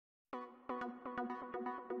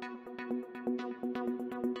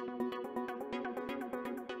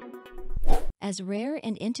As rare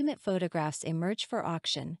and intimate photographs emerge for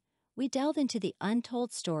auction, we delve into the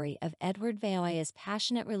untold story of Edward VIII's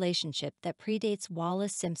passionate relationship that predates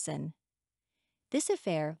Wallis Simpson. This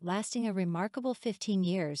affair, lasting a remarkable 15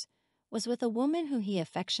 years, was with a woman who he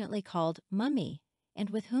affectionately called Mummy,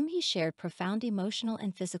 and with whom he shared profound emotional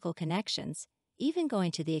and physical connections, even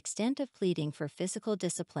going to the extent of pleading for physical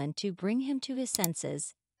discipline to bring him to his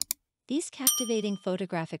senses. These captivating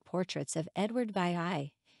photographic portraits of Edward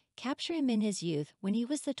VIII capture him in his youth when he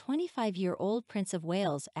was the 25-year-old Prince of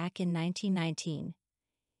Wales back in 1919.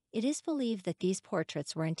 It is believed that these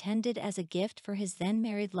portraits were intended as a gift for his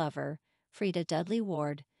then-married lover, Freda Dudley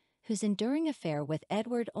Ward, whose enduring affair with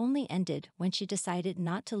Edward only ended when she decided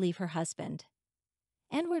not to leave her husband.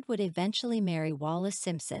 Edward would eventually marry Wallis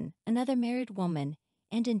Simpson, another married woman,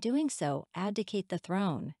 and in doing so abdicate the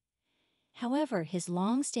throne. However, his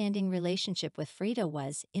long-standing relationship with Freda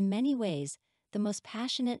was, in many ways, the most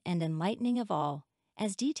passionate and enlightening of all,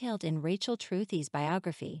 as detailed in Rachel Truthy's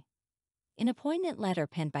biography. In a poignant letter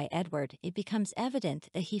penned by Edward, it becomes evident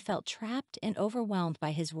that he felt trapped and overwhelmed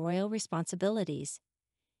by his royal responsibilities.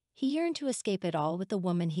 He yearned to escape it all with the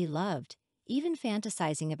woman he loved, even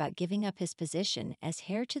fantasizing about giving up his position as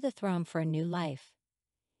heir to the throne for a new life.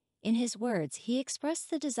 In his words, he expressed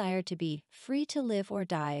the desire to be free to live or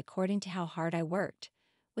die according to how hard I worked,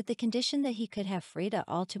 with the condition that he could have Freda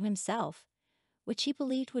all to himself, which he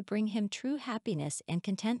believed would bring him true happiness and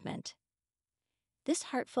contentment. This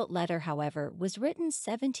heartfelt letter, however, was written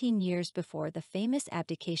 17 years before the famous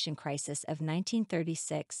abdication crisis of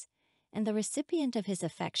 1936, and the recipient of his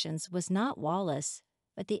affections was not Wallis,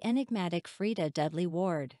 but the enigmatic Freda Dudley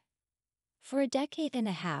Ward. For a decade and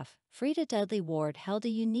a half, Freda Dudley Ward held a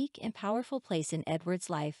unique and powerful place in Edward's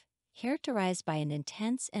life, characterized by an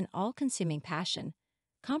intense and all-consuming passion,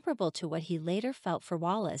 comparable to what he later felt for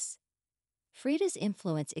Wallis. Freda's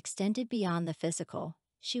influence extended beyond the physical.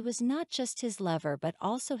 She was not just his lover but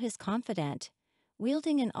also his confidant,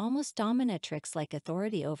 wielding an almost dominatrix-like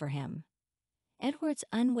authority over him. Edward's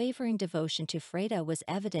unwavering devotion to Freda was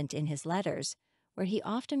evident in his letters, where he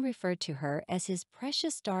often referred to her as his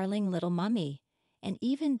precious darling little mummy, and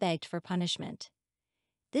even begged for punishment.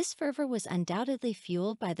 This fervor was undoubtedly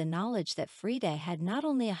fueled by the knowledge that Freda had not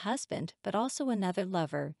only a husband but also another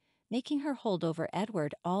lover, making her hold over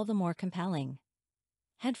Edward all the more compelling.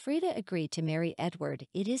 Had Freda agreed to marry Edward,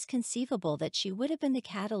 it is conceivable that she would have been the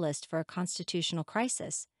catalyst for a constitutional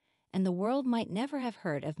crisis, and the world might never have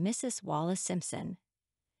heard of Mrs. Wallis Simpson.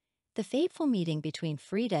 The fateful meeting between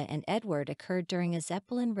Freda and Edward occurred during a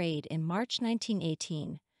Zeppelin raid in March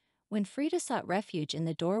 1918, when Freda sought refuge in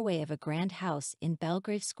the doorway of a grand house in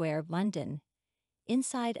Belgrave Square, London.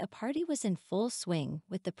 Inside, a party was in full swing,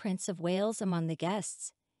 with the Prince of Wales among the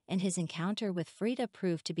guests, and his encounter with Freda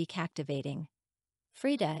proved to be captivating.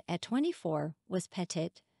 Freda, at 24, was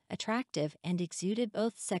petite, attractive, and exuded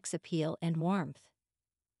both sex appeal and warmth.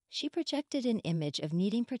 She projected an image of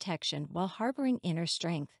needing protection while harboring inner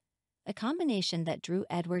strength, a combination that drew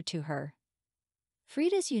Edward to her.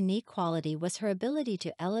 Freda's unique quality was her ability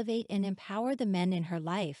to elevate and empower the men in her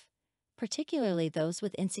life, particularly those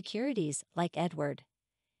with insecurities like Edward.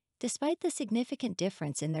 Despite the significant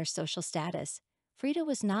difference in their social status, Freda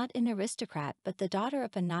was not an aristocrat but the daughter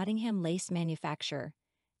of a Nottingham lace manufacturer.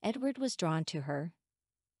 Edward was drawn to her.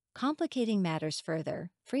 Complicating matters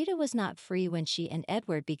further, Freda was not free when she and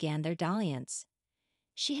Edward began their dalliance.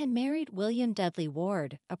 She had married William Dudley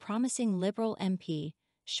Ward, a promising Liberal MP,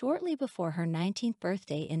 shortly before her 19th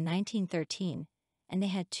birthday in 1913, and they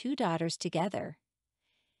had 2 daughters together.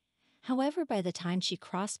 However, by the time she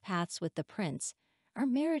crossed paths with the prince, our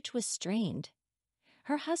marriage was strained.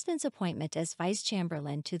 Her husband's appointment as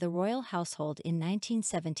vice-chamberlain to the royal household in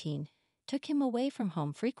 1917 took him away from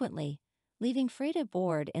home frequently, leaving Freda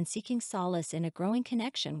bored and seeking solace in a growing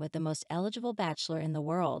connection with the most eligible bachelor in the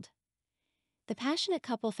world. The passionate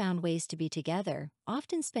couple found ways to be together,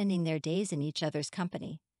 often spending their days in each other's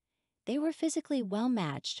company. They were physically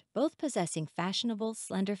well-matched, both possessing fashionable,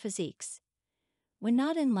 slender physiques. When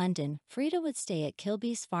not in London, Freda would stay at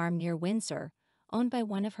Kilby's farm near Windsor, owned by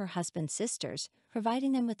one of her husband's sisters,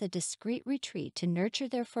 providing them with a discreet retreat to nurture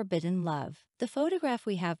their forbidden love. The photograph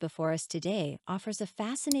we have before us today offers a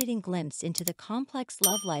fascinating glimpse into the complex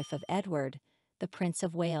love life of Edward, the Prince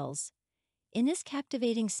of Wales. In this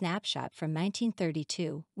captivating snapshot from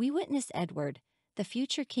 1932, we witness Edward, the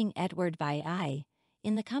future King Edward VIII,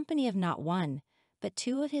 in the company of not one, but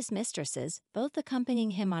 2 of his mistresses, both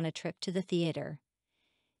accompanying him on a trip to the theater.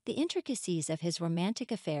 The intricacies of his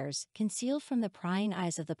romantic affairs, concealed from the prying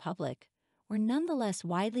eyes of the public, were nonetheless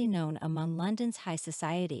widely known among London's high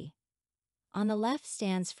society. On the left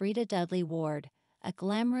stands Freda Dudley Ward, a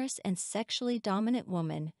glamorous and sexually dominant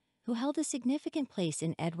woman who held a significant place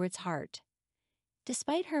in Edward's heart.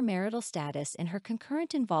 Despite her marital status and her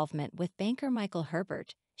concurrent involvement with banker Michael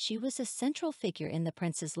Herbert, she was a central figure in the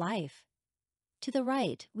prince's life. To the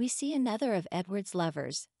right, we see another of Edward's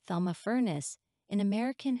lovers, Thelma Furness, an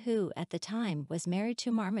American who, at the time, was married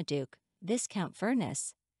to Marmaduke, Viscount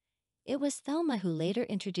Furness. It was Thelma who later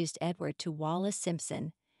introduced Edward to Wallis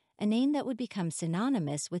Simpson, a name that would become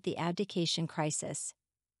synonymous with the abdication crisis.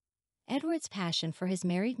 Edward's passion for his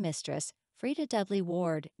married mistress, Frida Dudley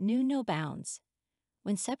Ward, knew no bounds.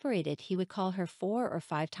 When separated, he would call her 4 or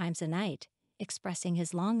 5 times a night, expressing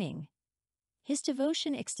his longing. His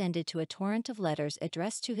devotion extended to a torrent of letters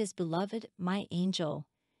addressed to his beloved, my angel,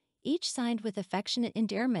 each signed with affectionate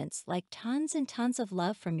endearments like tons and tons of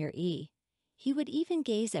love from your E. He would even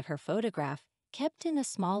gaze at her photograph, kept in a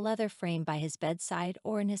small leather frame by his bedside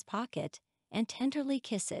or in his pocket, and tenderly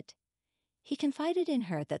kiss it. He confided in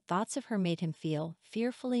her that thoughts of her made him feel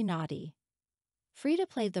fearfully naughty. Frida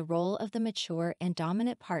played the role of the mature and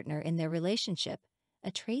dominant partner in their relationship,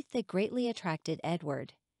 a trait that greatly attracted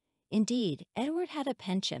Edward. Indeed, Edward had a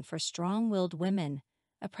penchant for strong-willed women,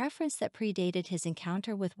 a preference that predated his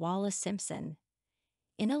encounter with Wallis Simpson.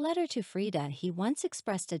 In a letter to Frida, he once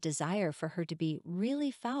expressed a desire for her to be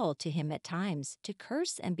really foul to him at times, to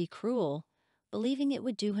curse and be cruel, believing it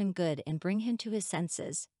would do him good and bring him to his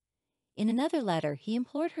senses. In another letter, he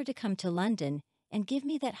implored her to come to London and give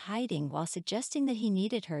me that hiding while suggesting that he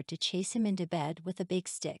needed her to chase him into bed with a big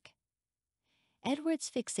stick. Edward's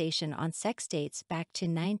fixation on sex dates back to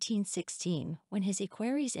 1916, when his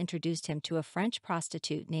equerries introduced him to a French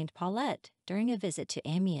prostitute named Paulette during a visit to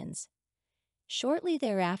Amiens. Shortly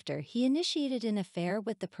thereafter, he initiated an affair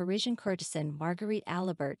with the Parisian courtesan Marguerite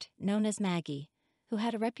Alibert, known as Maggie, who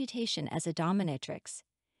had a reputation as a dominatrix.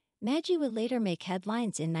 Maggie would later make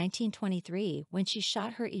headlines in 1923 when she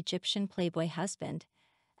shot her Egyptian playboy husband,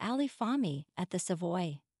 Ali Fahmy, at the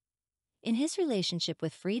Savoy. In his relationship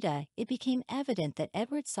with Frida, it became evident that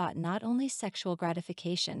Edward sought not only sexual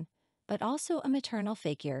gratification, but also a maternal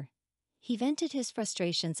figure. He vented his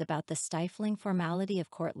frustrations about the stifling formality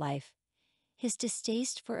of court life, his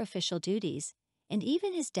distaste for official duties, and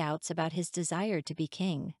even his doubts about his desire to be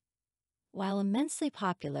king. While immensely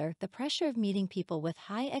popular, the pressure of meeting people with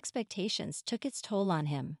high expectations took its toll on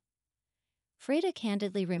him. Frida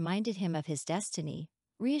candidly reminded him of his destiny,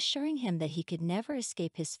 reassuring him that he could never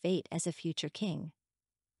escape his fate as a future king.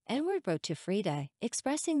 Edward wrote to Frida,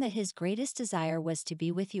 expressing that his greatest desire was to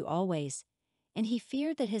be with you always, and he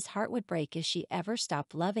feared that his heart would break if she ever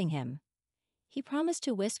stopped loving him. He promised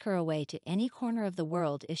to whisk her away to any corner of the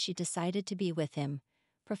world if she decided to be with him,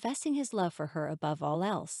 professing his love for her above all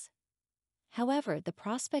else. However, the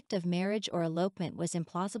prospect of marriage or elopement was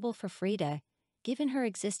implausible for Frida, given her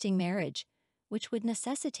existing marriage, which would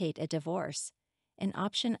necessitate a divorce, an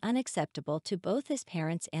option unacceptable to both his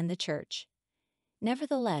parents and the church.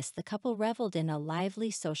 Nevertheless, the couple reveled in a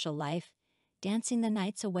lively social life, dancing the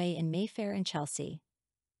nights away in Mayfair and Chelsea.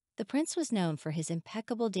 The prince was known for his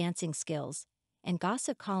impeccable dancing skills, and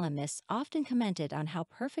gossip columnists often commented on how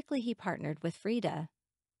perfectly he partnered with Frida.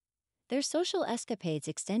 Their social escapades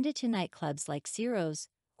extended to nightclubs like Ciro's,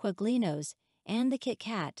 Quaglino's, and the Kit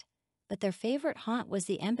Kat, but their favorite haunt was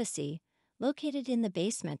the Embassy, located in the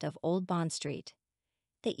basement of Old Bond Street.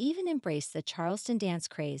 They even embraced the Charleston dance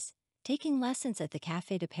craze, taking lessons at the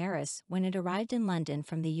Café de Paris when it arrived in London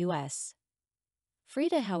from the U.S.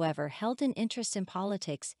 Frida, however, held an interest in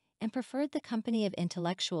politics and preferred the company of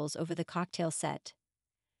intellectuals over the cocktail set.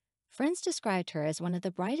 Friends described her as one of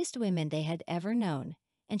the brightest women they had ever known,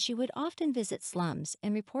 and she would often visit slums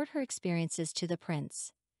and report her experiences to the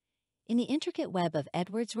prince. In the intricate web of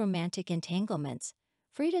Edward's romantic entanglements,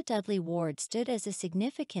 Frida Dudley Ward stood as a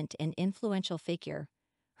significant and influential figure,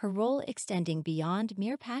 her role extending beyond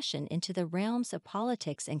mere passion into the realms of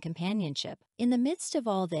politics and companionship. In the midst of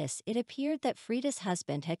all this, it appeared that Frida's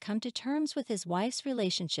husband had come to terms with his wife's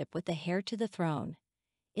relationship with the heir to the throne.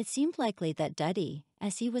 It seemed likely that Duddy,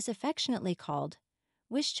 as he was affectionately called,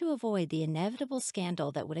 wished to avoid the inevitable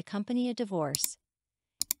scandal that would accompany a divorce.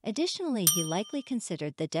 Additionally, he likely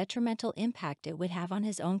considered the detrimental impact it would have on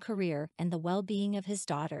his own career and the well-being of his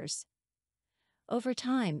daughters. Over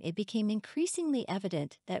time, it became increasingly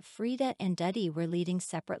evident that Frida and Duddy were leading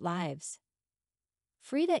separate lives.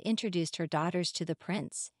 Frida introduced her daughters to the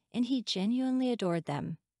prince, and he genuinely adored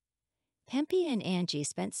them. Pempy and Angie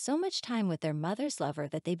spent so much time with their mother's lover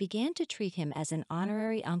that they began to treat him as an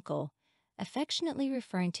honorary uncle, affectionately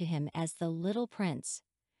referring to him as the little prince.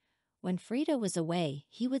 When Frida was away,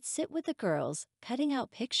 he would sit with the girls, cutting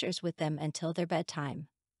out pictures with them until their bedtime.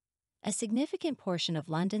 A significant portion of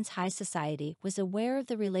London's high society was aware of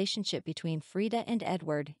the relationship between Frida and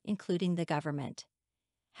Edward, including the government.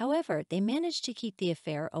 However, they managed to keep the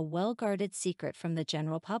affair a well-guarded secret from the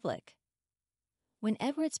general public. When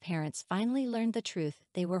Edward's parents finally learned the truth,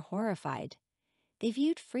 they were horrified. They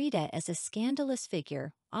viewed Frida as a scandalous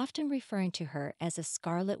figure, often referring to her as a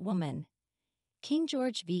scarlet woman. King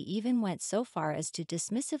George V even went so far as to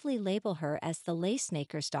dismissively label her as the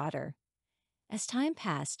lace-maker's daughter. As time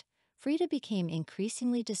passed, Frida became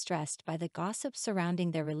increasingly distressed by the gossip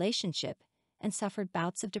surrounding their relationship and suffered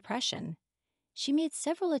bouts of depression. She made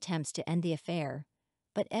several attempts to end the affair,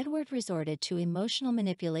 but Edward resorted to emotional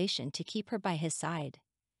manipulation to keep her by his side.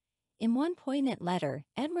 In one poignant letter,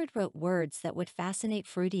 Edward wrote words that would fascinate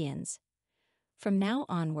Freudians. "From now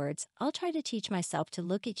onwards, I'll try to teach myself to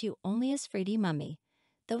look at you only as Fridi Mummy,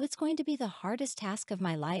 though it's going to be the hardest task of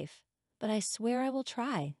my life. But I swear I will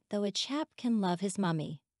try, though a chap can love his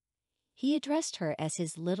mummy." He addressed her as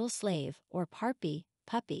his little slave, or parpy,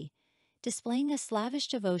 puppy, displaying a slavish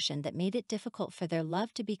devotion that made it difficult for their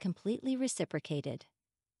love to be completely reciprocated.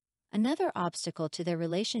 Another obstacle to their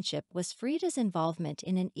relationship was Frida's involvement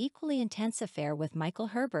in an equally intense affair with Michael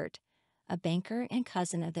Herbert, a banker and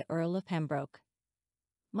cousin of the Earl of Pembroke.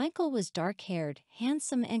 Michael was dark-haired,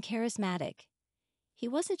 handsome, and charismatic. He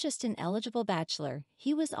wasn't just an eligible bachelor,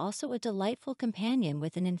 he was also a delightful companion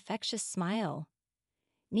with an infectious smile.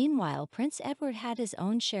 Meanwhile, Prince Edward had his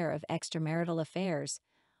own share of extramarital affairs,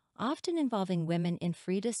 often involving women in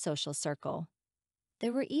Frida's social circle.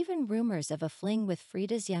 There were even rumors of a fling with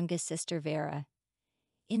Frida's youngest sister Vera.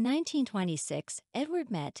 In 1926, Edward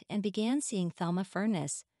met and began seeing Thelma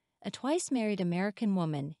Furness, a twice-married American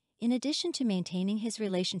woman, in addition to maintaining his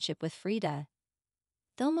relationship with Frida.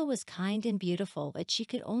 Thelma was kind and beautiful, but she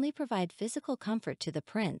could only provide physical comfort to the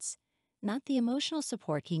prince, not the emotional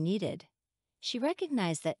support he needed. She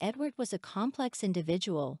recognized that Edward was a complex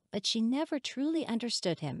individual, but she never truly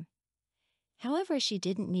understood him. However, she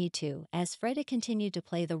didn't need to, as Frida continued to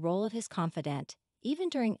play the role of his confidant, even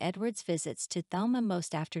during Edward's visits to Thelma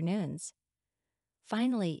most afternoons.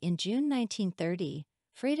 Finally, in June 1930,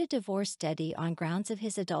 Frida divorced Eddie on grounds of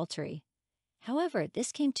his adultery. However,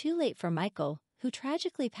 this came too late for Michael, who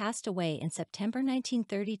tragically passed away in September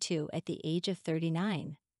 1932 at the age of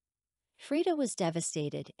 39. Frida was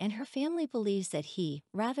devastated, and her family believes that he,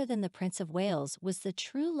 rather than the Prince of Wales, was the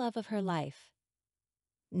true love of her life.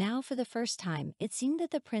 Now, for the first time, it seemed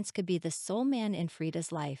that the prince could be the sole man in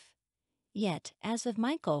Frida's life. Yet, as with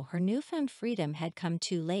Michael, her newfound freedom had come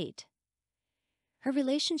too late. Her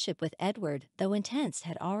relationship with Edward, though intense,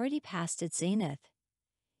 had already passed its zenith.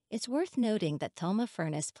 It's worth noting that Thelma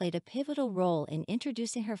Furness played a pivotal role in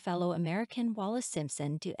introducing her fellow American Wallis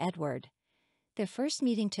Simpson to Edward. Their first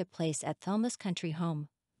meeting took place at Thelma's country home,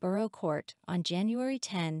 Borough Court, on January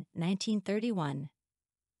 10, 1931.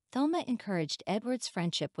 Thelma encouraged Edward's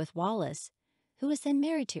friendship with Wallis, who was then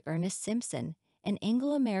married to Ernest Simpson, an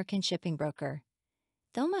Anglo-American shipping broker.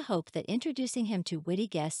 Thelma hoped that introducing him to witty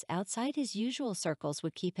guests outside his usual circles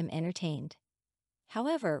would keep him entertained.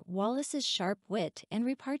 However, Wallis's sharp wit and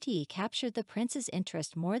repartee captured the prince's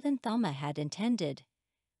interest more than Thelma had intended.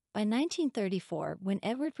 By 1934, when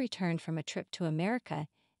Edward returned from a trip to America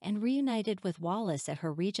and reunited with Wallis at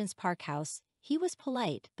her Regent's Park house, he was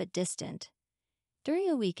polite but distant. During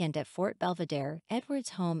a weekend at Fort Belvedere,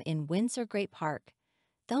 Edward's home in Windsor Great Park,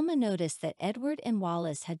 Thelma noticed that Edward and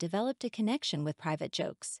Wallis had developed a connection with private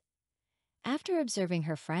jokes. After observing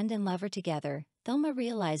her friend and lover together, Thelma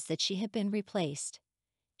realized that she had been replaced.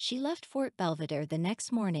 She left Fort Belvedere the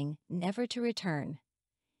next morning, never to return.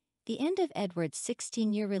 The end of Edward's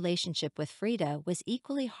 16-year relationship with Frida was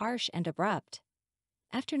equally harsh and abrupt.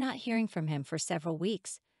 After not hearing from him for several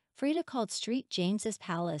weeks, Frida called St. James's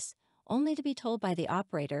Palace, only to be told by the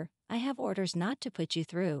operator, "I have orders not to put you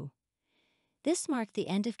through." This marked the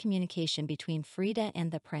end of communication between Frida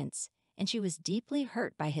and the prince, and she was deeply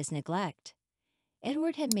hurt by his neglect.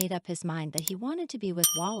 Edward had made up his mind that he wanted to be with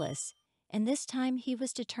Wallis, and this time he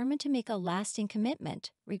was determined to make a lasting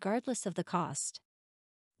commitment, regardless of the cost.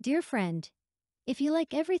 Dear friend, if you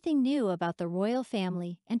like everything new about the royal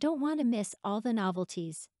family and don't want to miss all the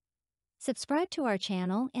novelties, subscribe to our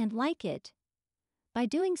channel and like it. By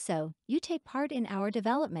doing so, you take part in our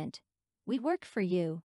development. We work for you.